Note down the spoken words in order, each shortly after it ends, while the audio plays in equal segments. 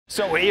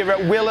So here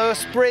at Willow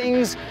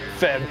Springs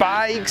for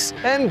bikes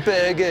and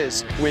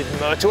burgers with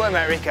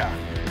MotoAmerica.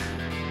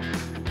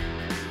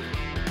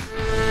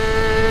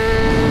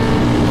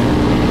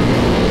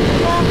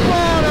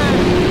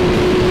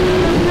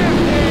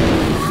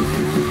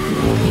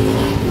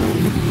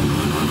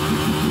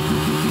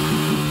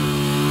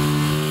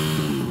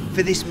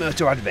 For this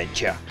Moto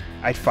Adventure,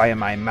 I'd fire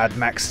my Mad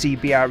Max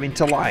CBR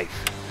into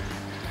life,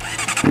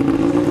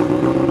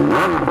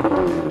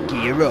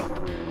 gear up,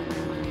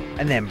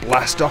 and then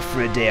blast off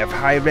for a day of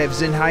high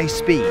revs and high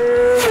speed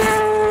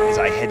as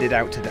I headed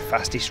out to the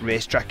fastest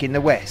racetrack in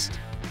the West,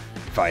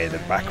 via the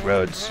back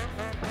roads.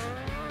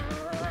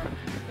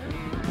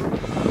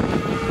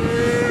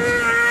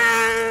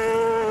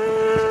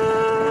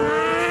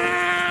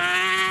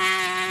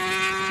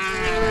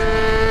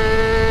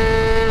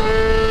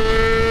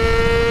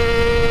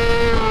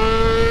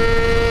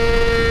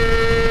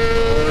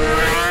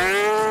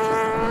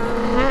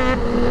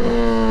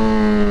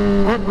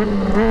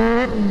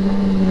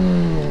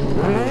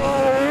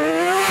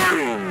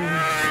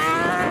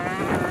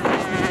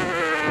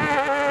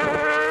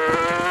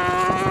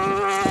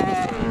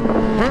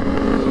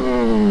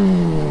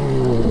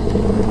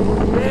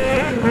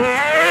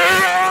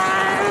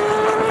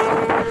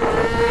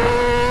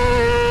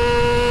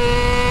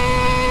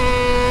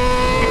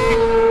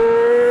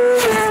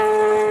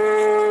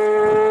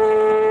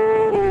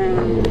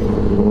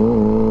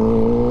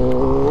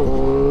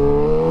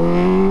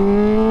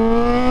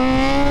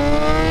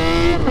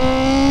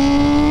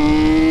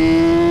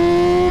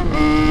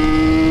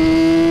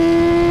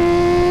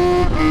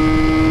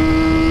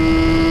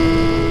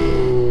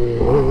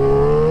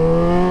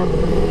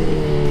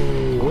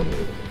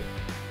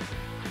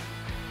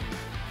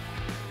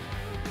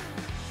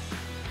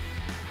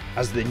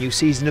 As the new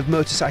season of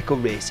motorcycle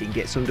racing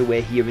gets underway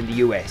here in the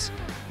US,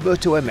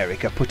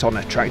 MotoAmerica put on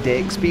a track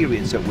day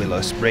experience at Willow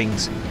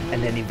Springs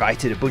and then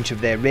invited a bunch of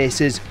their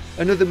racers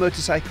and other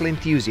motorcycle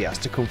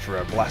enthusiasts to come for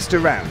a blast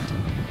around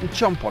and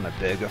chomp on a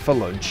burger for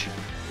lunch.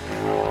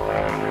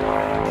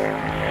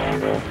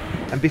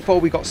 And before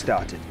we got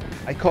started,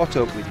 I caught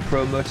up with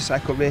pro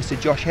motorcycle racer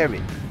Josh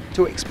Herring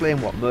to explain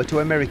what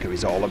MotoAmerica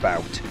is all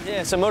about.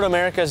 Yeah, so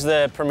MotoAmerica is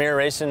the premier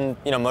racing,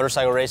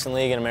 motorcycle racing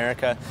league in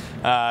America.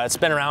 It's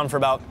been around for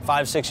about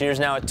 5-6 years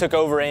now. It took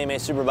over AMA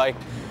Superbike.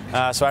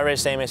 So I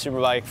raced AMA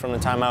Superbike from the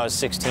time I was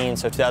 16,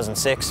 so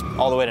 2006,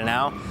 all the way to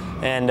now.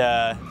 And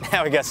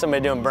now we got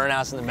somebody doing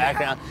burnouts in the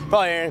background,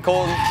 probably hearing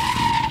Colton.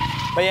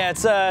 But yeah,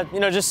 it's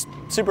just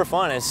super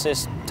fun. It's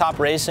just top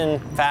racing,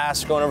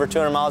 fast, going over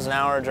 200 miles an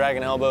hour,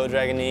 dragging elbow,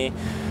 dragging knee.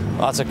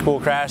 Lots of cool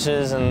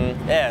crashes, and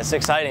yeah, it's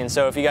exciting.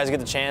 So if you guys get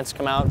the chance,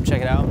 come out,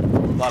 check it out. A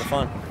lot of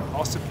fun.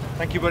 Awesome.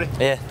 Thank you, buddy.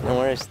 Yeah, no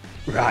worries.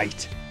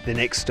 Right, the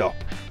next stop.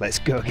 Let's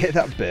go get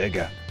that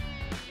burger.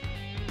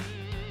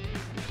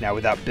 Now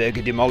with that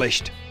burger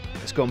demolished,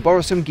 let's go and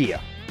borrow some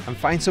gear and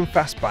find some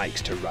fast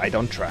bikes to ride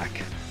on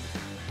track.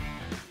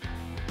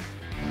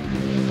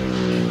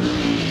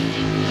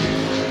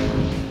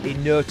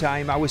 In no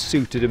time, I was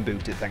suited and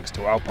booted thanks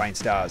to Alpine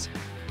Stars.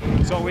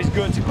 It's always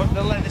good to put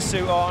the leather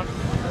suit on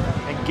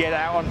and get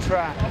out on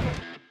track.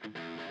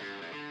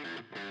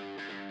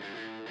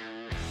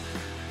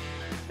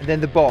 And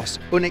then the boss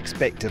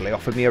unexpectedly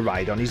offered me a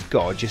ride on his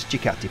gorgeous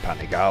Ducati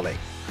Panigale.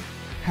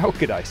 How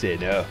could I say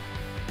no?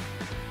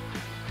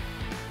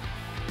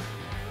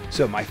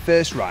 So my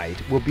first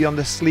ride will be on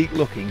the sleek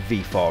looking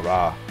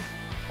V4R,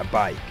 a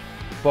bike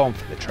born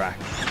for the track.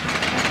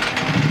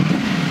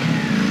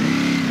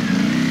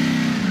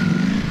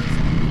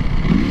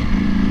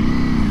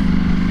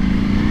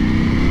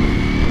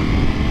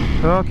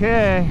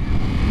 Okay,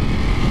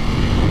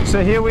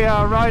 so here we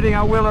are riding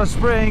at Willow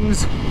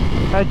Springs,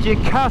 a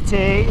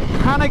Ducati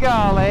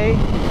Panigale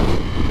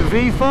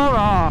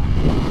V4R.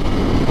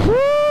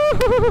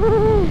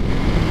 Woo!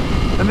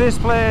 And this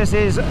place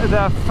is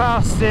the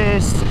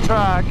fastest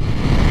track,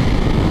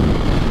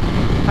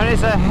 and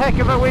it's a heck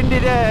of a windy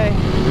day.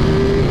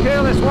 Okay,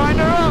 let's wind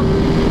her up.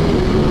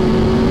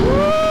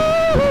 Woo!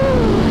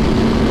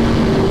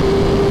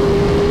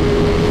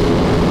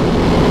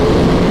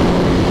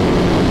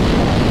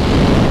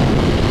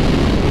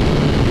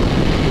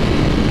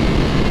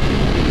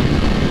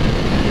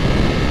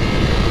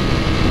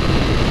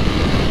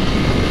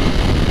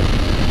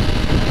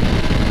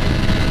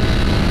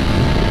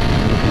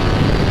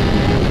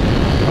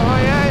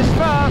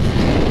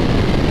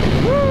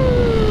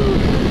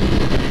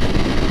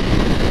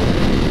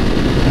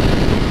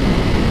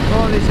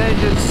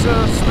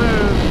 So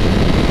smooth.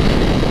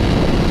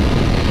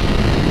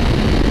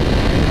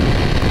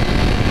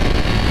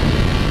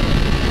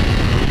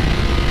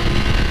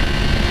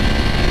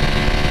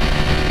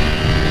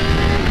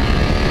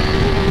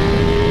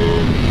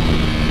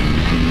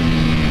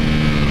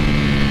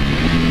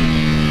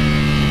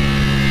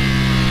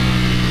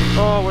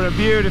 Oh, what a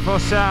beautiful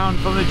sound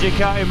from the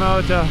Ducati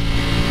motor.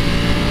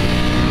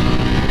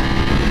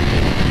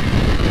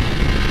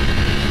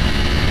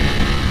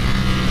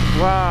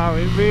 Wow,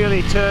 it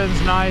really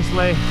turns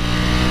nicely.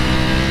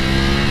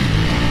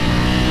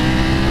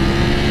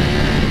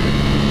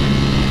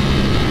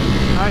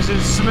 nice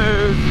and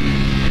smooth.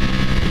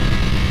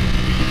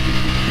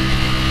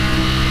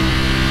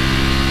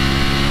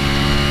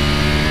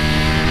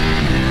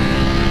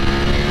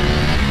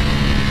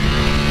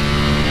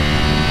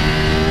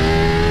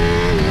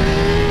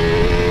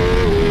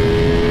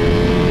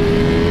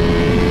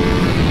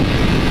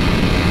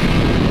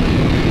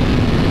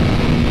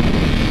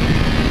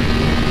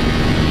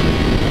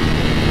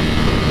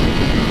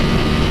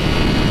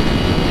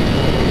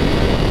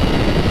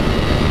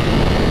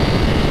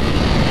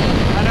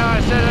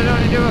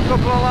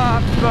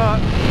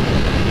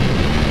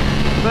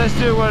 Let's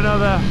do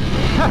another.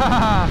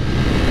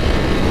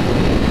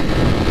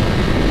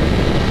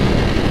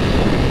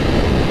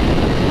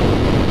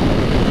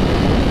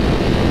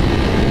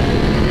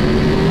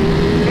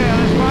 Okay,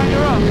 let's wind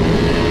her up.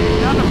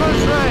 Down the front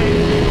straight.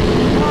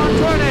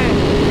 120,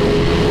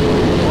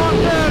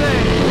 130,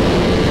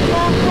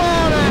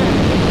 140.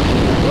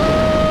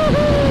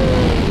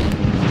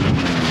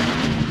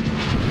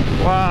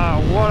 Woo-hoo!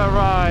 Wow, what a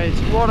ride,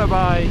 what a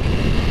bike.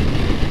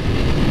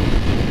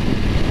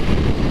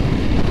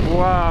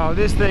 Wow,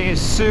 this thing is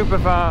super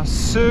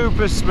fast,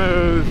 super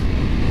smooth.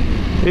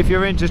 If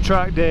you're into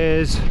track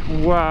days,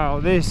 wow,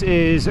 this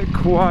is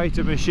quite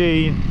a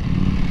machine.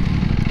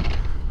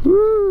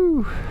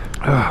 Woo!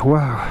 Oh,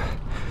 wow,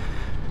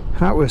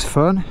 that was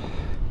fun.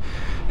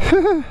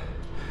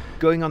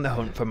 Going on the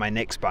hunt for my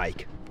next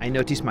bike, I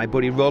noticed my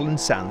buddy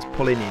Roland Sands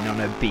pulling in on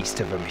a beast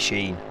of a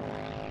machine.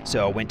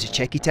 So I went to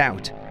check it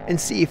out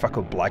and see if I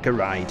could blag a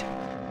ride.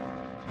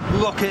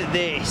 Look at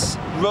this,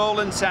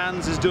 Roland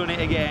Sands has done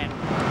it again.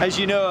 As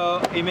you know,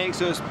 he makes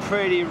those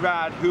pretty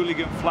rad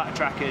hooligan flat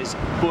trackers,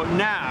 but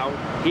now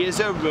he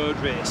is a road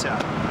racer.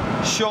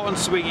 Short and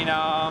swinging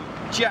arm,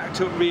 jacked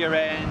up rear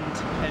end,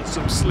 and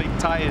some slick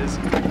tyres.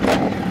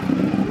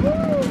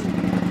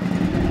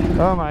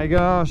 Oh my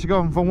gosh,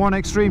 going from one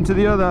extreme to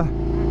the other.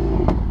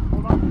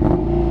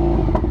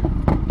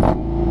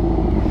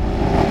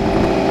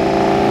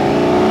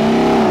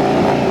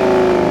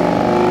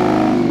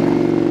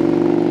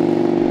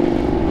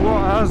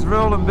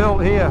 Roland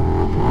built here.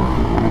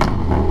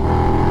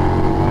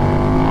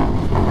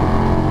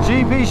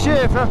 GP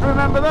shift, have to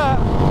remember that.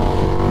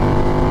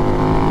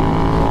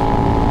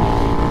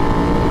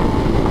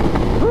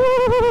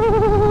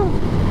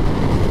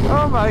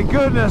 Oh my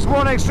goodness,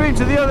 one extreme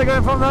to the other,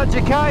 going from that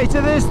Ducati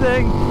to this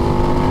thing.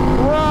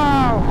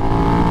 Wow,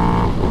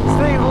 this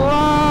thing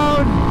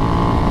loud,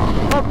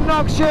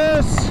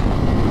 obnoxious,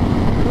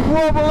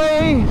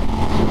 wobbly.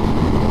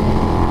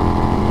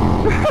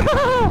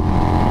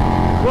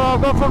 Well,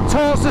 I've gone from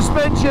tall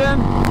suspension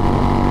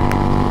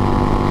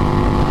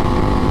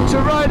to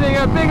riding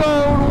a big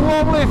old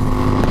wobbly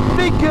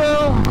big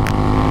girl,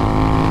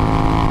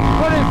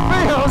 but it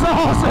feels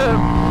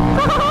awesome.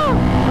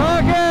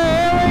 Okay,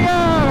 here we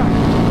go.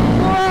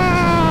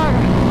 Wow.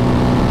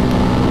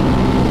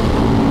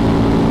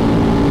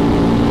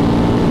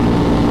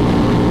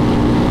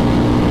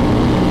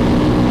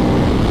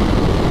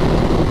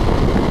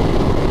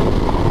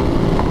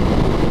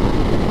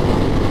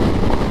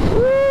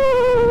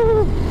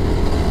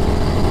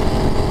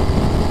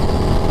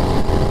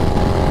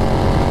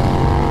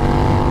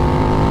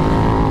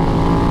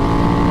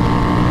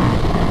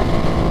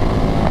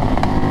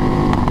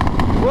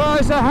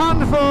 It's a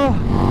handful.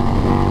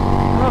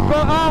 I've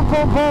got arm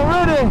pump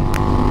already.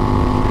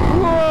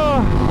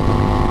 Whoa!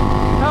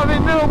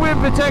 Having no wind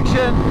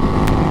protection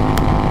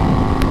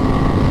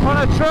on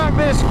a track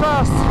this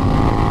fast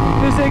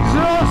is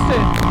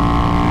exhausting.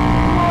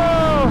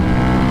 Whoa!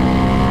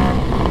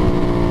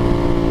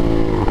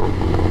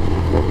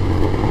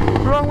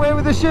 Wrong way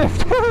with the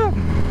shift.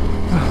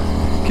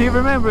 Keep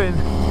remembering,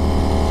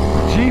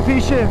 GP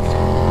shift.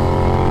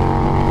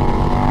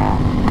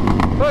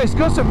 Oh, it's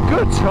got some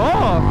good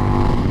torque.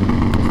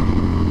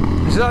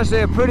 This is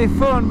actually a pretty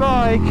fun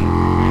bike.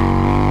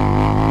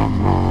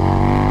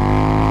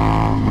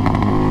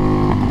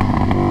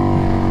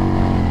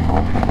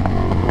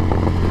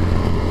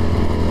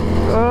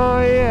 Oh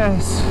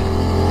yes.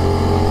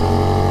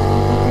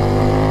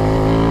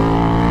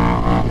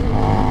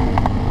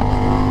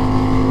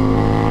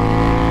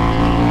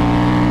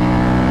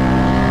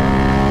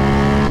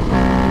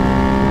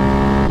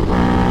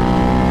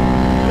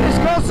 It's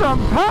got some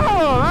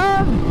power, man.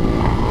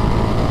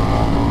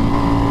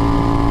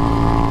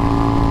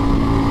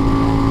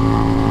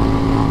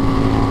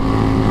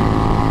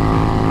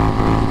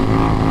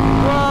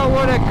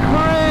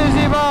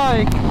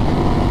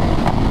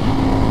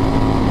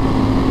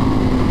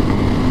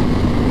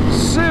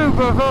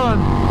 Super fun,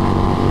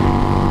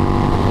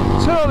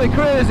 totally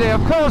crazy.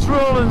 Of course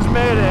Roland's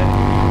made it.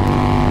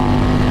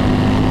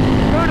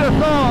 Who'd have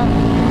thought?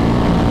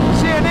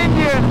 See an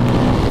Indian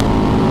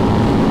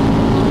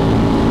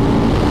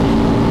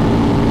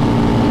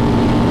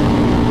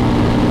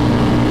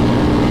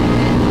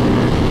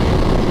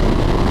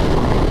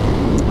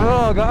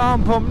oh, got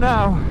arm pump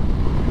now.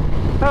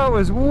 That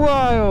was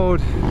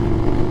wild.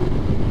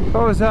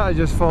 What was that I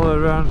just followed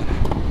around?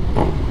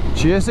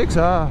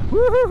 GSXR.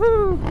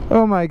 Woohoo!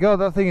 Oh my god,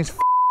 that thing is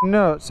f***ing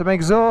nuts. I'm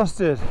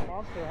exhausted.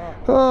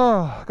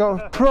 Oh,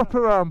 got a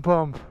proper arm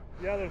pump.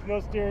 Yeah, there's no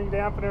steering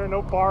dampener,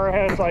 no bar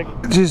heads, like...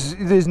 Just,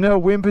 there's no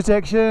wind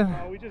protection.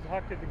 We just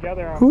hucked it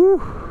together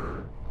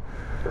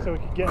so we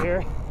could get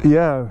here.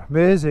 Yeah,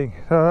 amazing.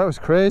 Oh, that was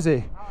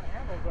crazy.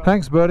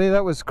 Thanks, buddy,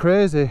 that was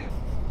crazy.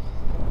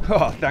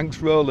 Oh, thanks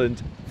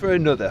Roland for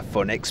another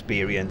fun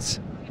experience.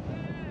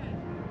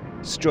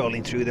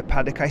 Strolling through the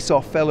paddock, I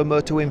saw fellow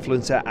moto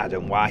influencer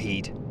Adam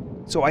Waheed,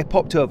 so I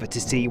popped over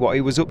to see what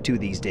he was up to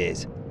these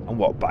days and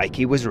what bike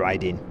he was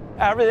riding.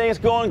 Everything's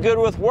going good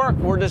with work.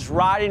 We're just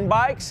riding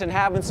bikes and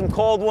having some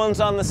cold ones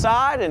on the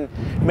side and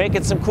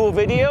making some cool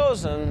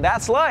videos, and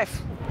that's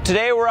life.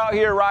 Today we're out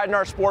here riding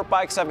our sport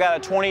bikes. I've got a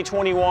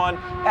 2021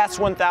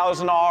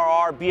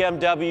 S1000RR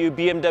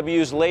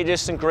BMW's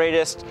latest and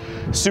greatest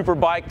super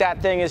bike.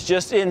 That thing is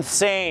just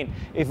insane.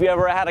 If you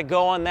ever had to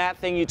go on that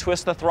thing, you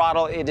twist the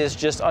throttle, it is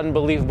just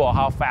unbelievable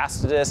how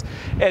fast it is.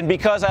 And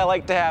because I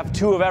like to have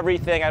two of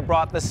everything, I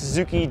brought the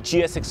Suzuki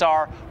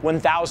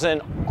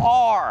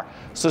GSXR1000R.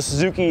 So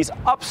Suzuki's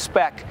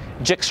up-spec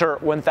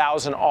GSXR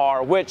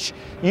 1000R, which,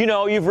 you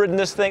know, you've ridden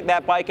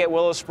that bike at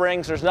Willow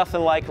Springs. There's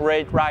nothing like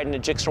riding a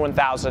GSXR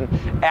 1000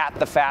 at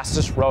the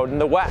fastest road in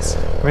the West.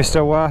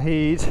 Mr.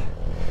 Waheed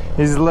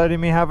is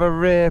letting me have a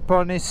rip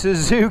on his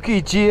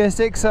Suzuki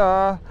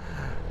GSXR.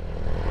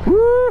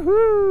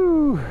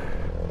 Woohoo!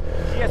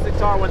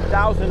 GSXR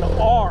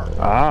 1000R.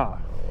 Ah,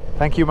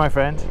 thank you, my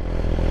friend.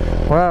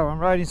 Wow, I'm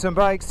riding some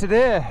bikes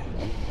today.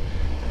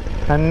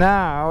 And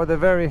now the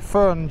very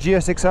fun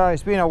GSXR.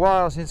 It's been a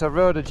while since I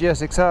rode a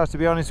GSXR, to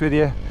be honest with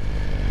you.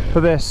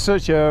 But they're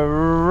such a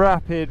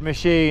rapid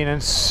machine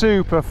and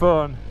super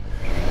fun.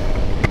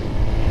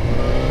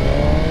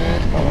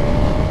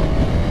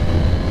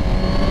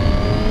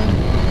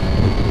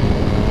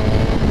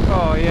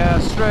 Oh yeah,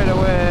 straight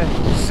away,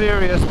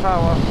 serious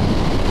power.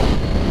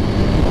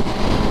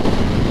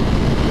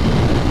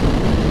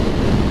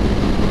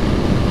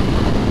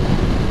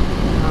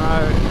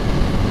 Alright,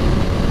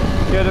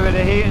 get a bit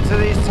of heat into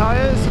these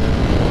tyres.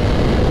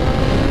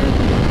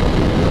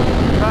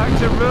 Back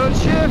to road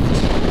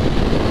shift.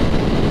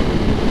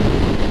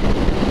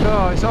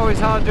 Oh, it's always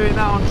hard doing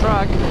that on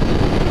track.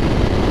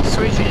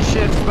 Switching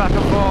shifts back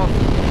and forth.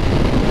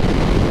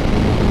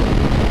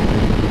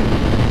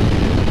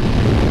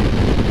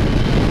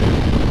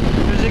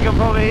 As you can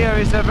probably hear,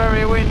 it's a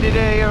very windy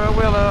day here at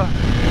Willow.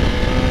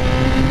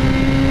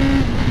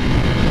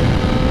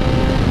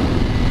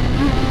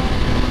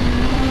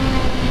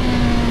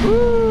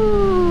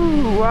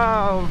 Woo!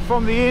 Wow,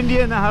 from the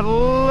Indian that had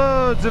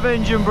loads of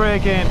engine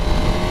braking.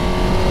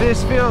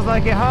 This feels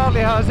like it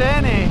hardly has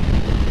any.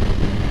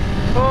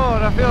 Oh,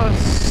 and I feel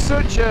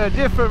such a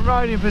different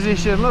riding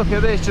position. Look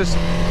at this, just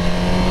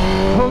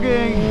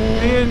hugging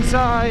the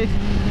inside.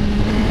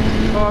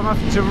 Oh, I'm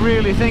having to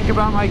really think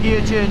about my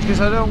gear change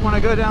because I don't want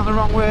to go down the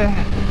wrong way.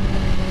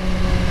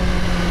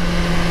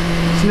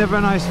 It's never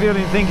a nice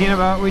feeling thinking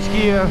about which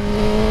gear,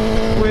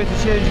 where to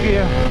change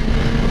gear.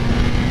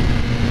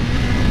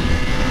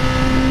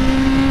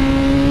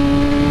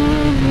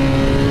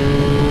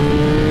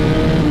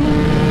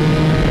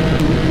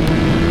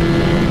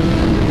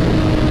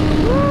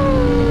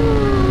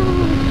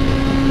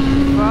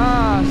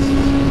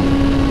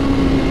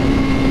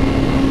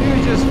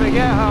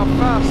 Forget how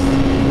fast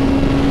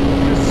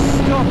the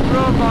stock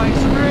road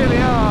bikes really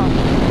are.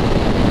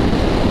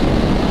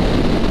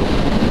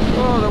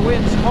 Oh, the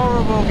wind's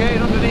horrible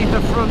getting underneath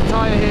the front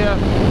tyre here.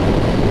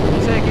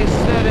 Take it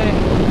steady.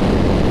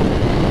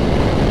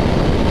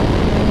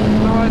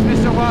 Otherwise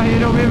Mr.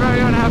 Waheed will be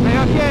very unhappy.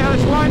 Okay,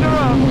 let's wind her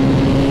up.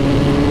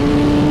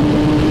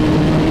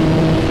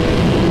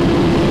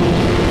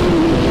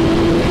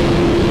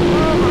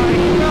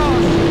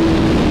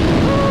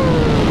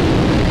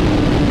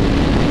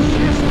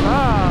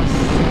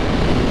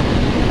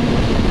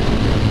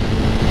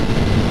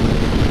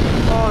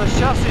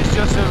 Chassis is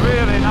just a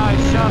really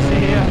nice chassis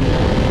here.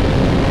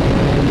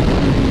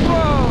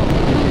 Whoa!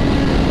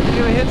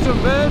 Gonna hit some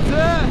birds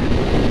there.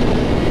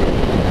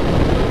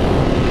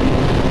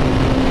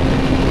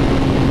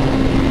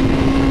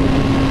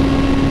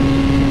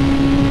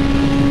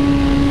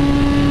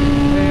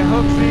 It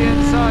hooks the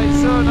inside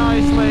so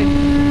nicely.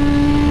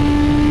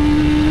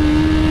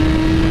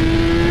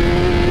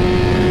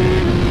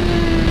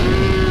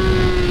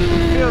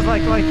 It feels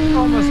like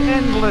almost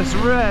endless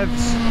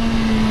revs.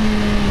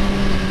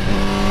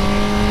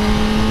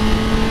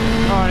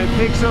 Oh, and it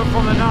picks up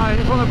from the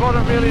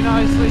bottom really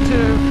nicely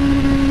too.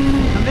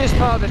 And this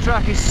part of the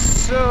track is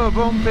so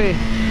bumpy.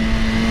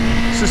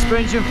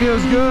 Suspension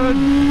feels good.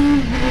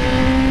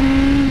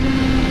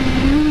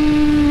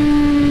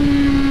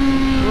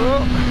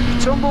 Oh,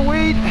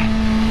 tumbleweed,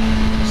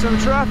 some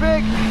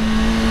traffic.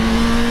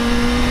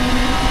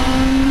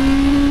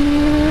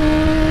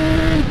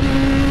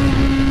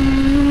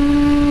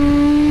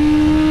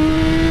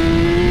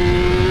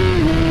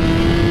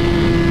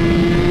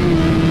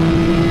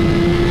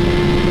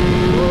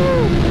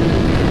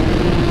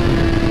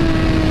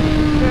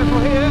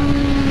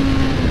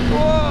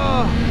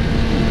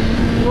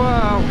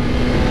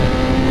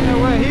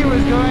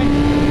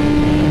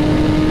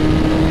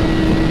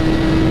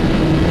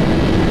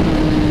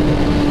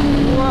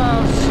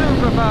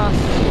 fast.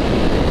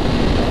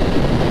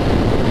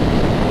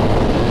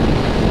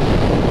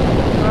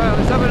 Right,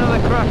 let's have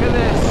another crack at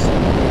this.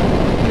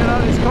 Get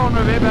out this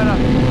corner a bit better.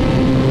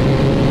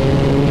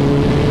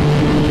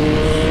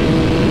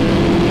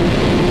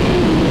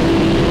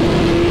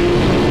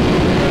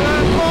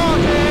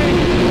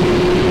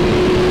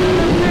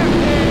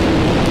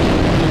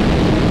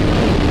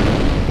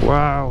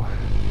 Wow,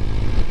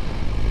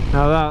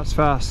 now that's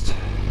fast.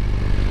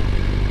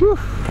 Whew.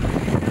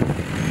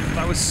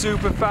 That was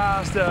super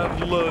fast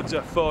and loads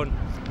of fun.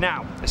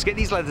 Now, let's get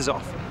these leathers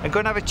off and go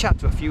and have a chat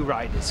to a few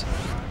riders.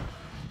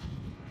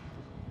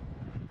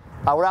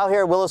 We're out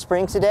here at Willow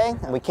Springs today,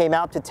 and we came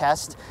out to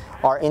test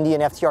our Indian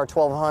FTR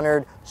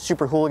 1200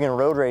 SuperHooligan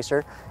road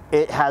racer.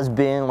 It has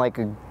been like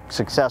a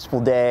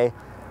successful day.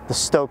 The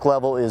stoke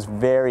level is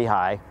very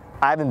high.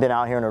 I haven't been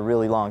out here in a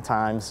really long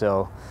time,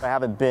 so I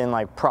haven't been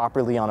like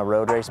properly on a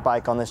road race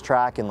bike on this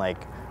track in like,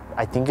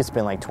 I think it's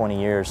been like 20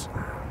 years.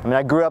 I mean,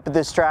 I grew up at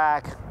this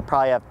track,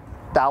 probably have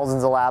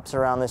thousands of laps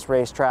around this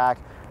racetrack.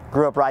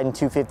 Grew up riding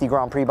 250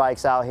 Grand Prix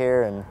bikes out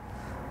here and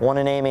won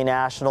an AMA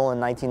National in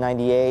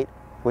 1998,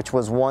 which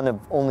was one of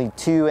only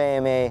 2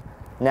 AMA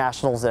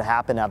Nationals that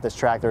happened at this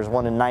track. There was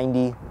one in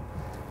 90,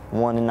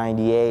 one in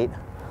 98.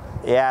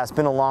 Yeah, it's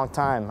been a long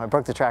time. I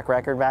broke the track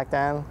record back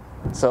then,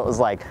 so it was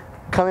like,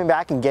 coming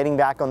back and getting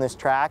back on this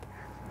track,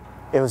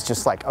 it was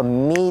just like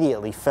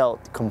immediately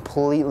felt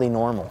completely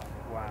normal.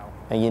 Wow.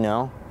 And you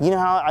know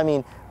how, I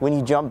mean, when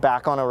you jump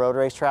back on a road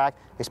race track,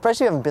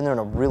 especially if you haven't been there in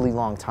a really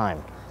long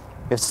time,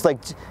 it's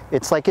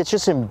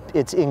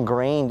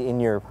ingrained in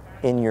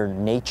your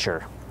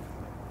nature.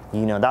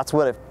 You know, that's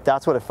what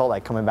it felt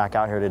like coming back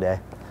out here today.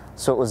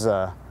 So it was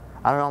I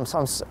don't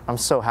know, I'm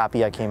so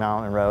happy I came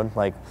out and rode.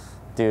 Like,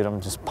 dude, I'm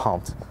just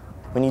pumped.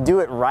 When you do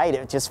it right,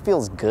 it just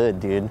feels good,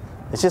 dude.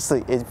 It's just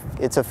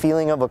it's a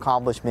feeling of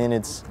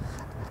accomplishment.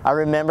 I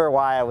remember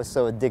why I was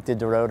so addicted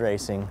to road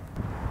racing.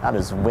 That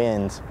is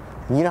wind.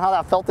 You know how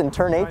that felt in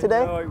turn 8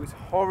 today? No, it was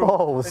horrible.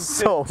 Oh, it was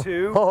so.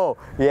 Two, oh,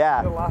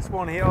 yeah. the last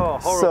one here, oh,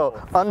 horrible.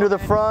 So under the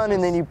front,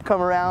 and then you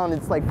come around,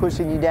 it's like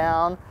pushing you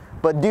down.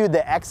 But dude,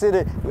 the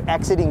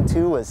exiting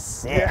 2 was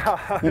sick.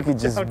 Yeah, you could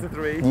just down to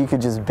 3. You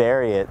could just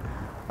bury it.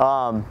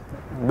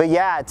 But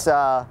yeah,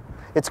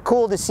 it's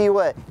cool to see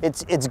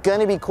it's going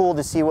to be cool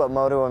to see what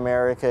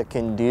MotoAmerica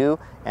can do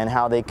and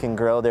how they can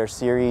grow their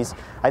series.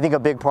 I think a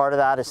big part of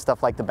that is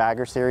stuff like the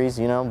bagger series,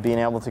 you know, being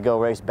able to go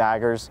race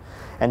baggers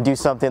and do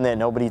something that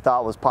nobody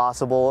thought was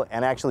possible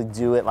and actually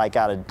do it like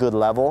at a good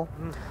level.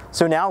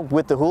 So now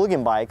with the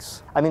hooligan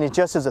bikes, I mean, it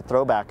just is a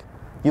throwback.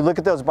 You look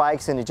at those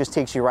bikes and it just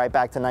takes you right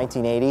back to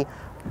 1980,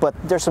 but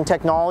there's some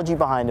technology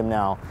behind them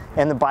now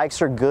and the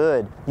bikes are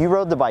good. You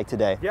rode the bike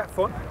today. Yeah,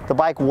 fun. The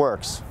bike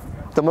works.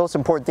 The most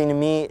important thing to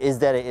me is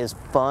that it is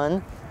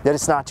fun, that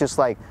it's not just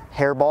like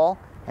hairball,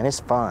 and it's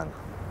fun.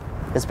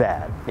 It's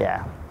bad,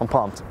 yeah, I'm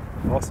pumped.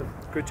 Awesome,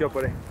 good job,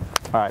 buddy.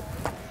 All right.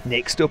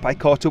 Next up, I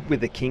caught up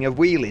with the king of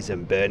wheelies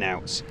and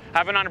burnouts.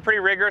 I've been on a pretty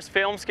rigorous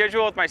film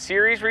schedule with my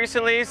series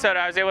recently, so that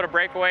I was able to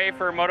break away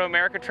for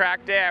MotoAmerica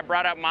track day. I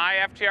brought up my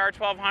FTR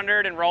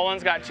 1200 and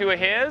Roland's got 2 of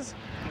his.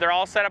 They're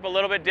all set up a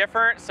little bit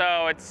different,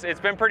 so it's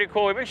been pretty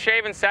cool. We've been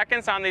shaving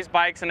seconds on these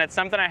bikes, and it's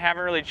something I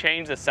haven't really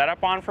changed the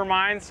setup on for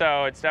mine,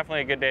 so it's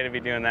definitely a good day to be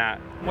doing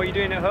that. What are you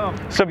doing at home?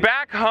 So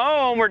back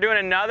home, we're doing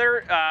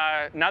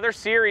another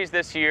series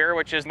this year,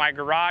 which is my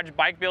garage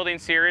bike building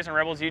series on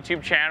Rebel's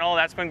YouTube channel.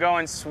 That's been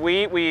going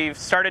sweet. We've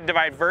started to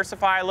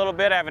diversify a little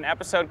bit. I have an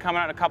episode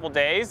coming out in a couple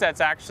days that's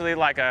actually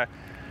like a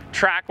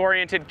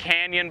track-oriented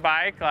canyon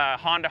bike,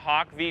 Honda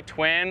Hawk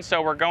V-twin.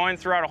 So we're going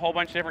throughout a whole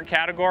bunch of different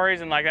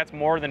categories, and like that's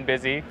more than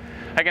busy.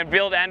 I can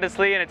build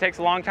endlessly, and it takes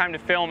a long time to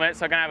film it,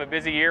 so I'm gonna have a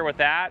busy year with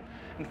that.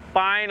 And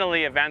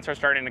finally, events are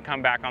starting to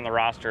come back on the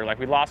roster. Like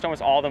we lost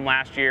almost all of them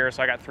last year,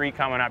 so I got 3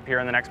 coming up here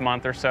in the next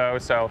month or so.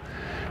 So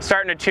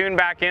starting to tune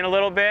back in a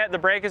little bit. The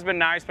break has been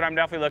nice, but I'm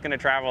definitely looking to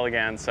travel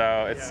again.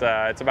 So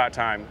it's about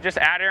time. Just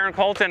add Aaron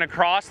Colton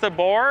across the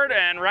board,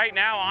 and right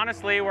now,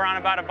 honestly, we're on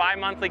about a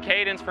bi-monthly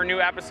cadence for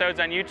new episodes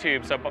on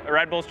YouTube. So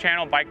Red Bull's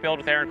channel, Bike Build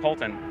with Aaron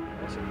Colton.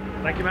 Awesome.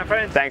 Thank you, my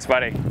friend. Thanks,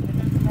 buddy.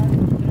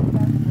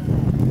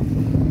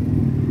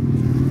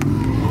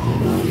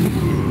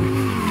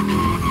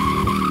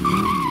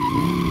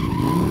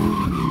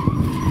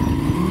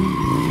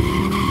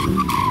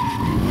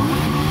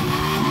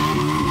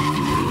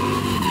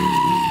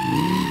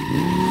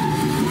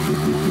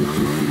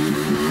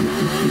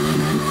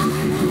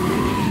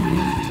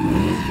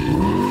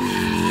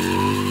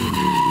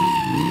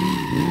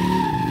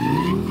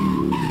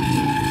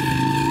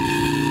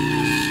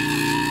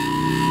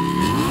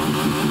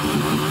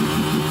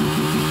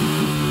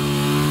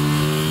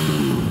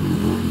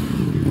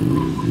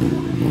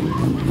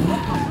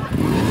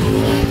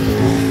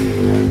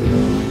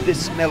 The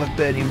smell of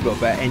burning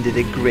rubber ended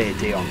a great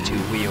day on 2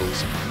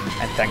 wheels.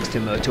 And thanks to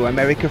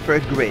MotoAmerica for a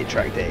great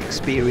track day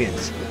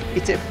experience.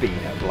 It had been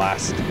a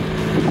blast.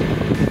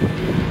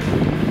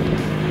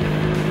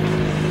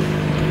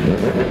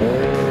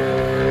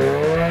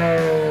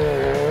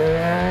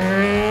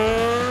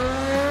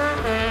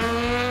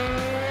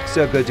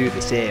 So go do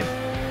the same.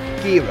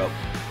 Gear up.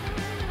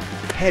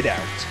 head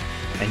out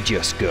and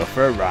just go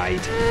for a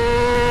ride.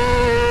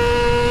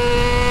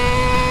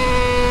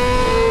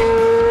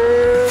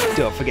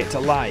 Don't forget to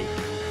like,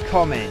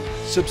 comment,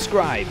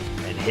 subscribe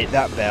and hit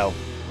that bell.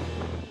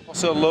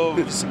 Also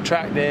loves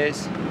track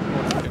days.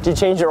 Did you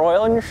change your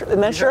oil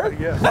in that shirt?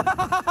 Yeah.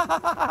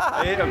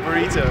 I ate a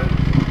burrito.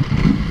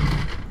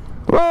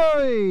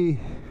 Oi!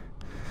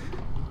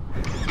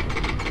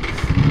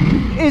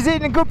 Is it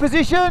in a good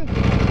position?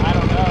 I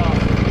don't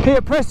know.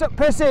 Here, press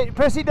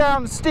it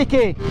down,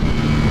 sticky.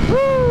 Woo!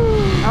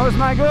 That was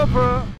my GoPro.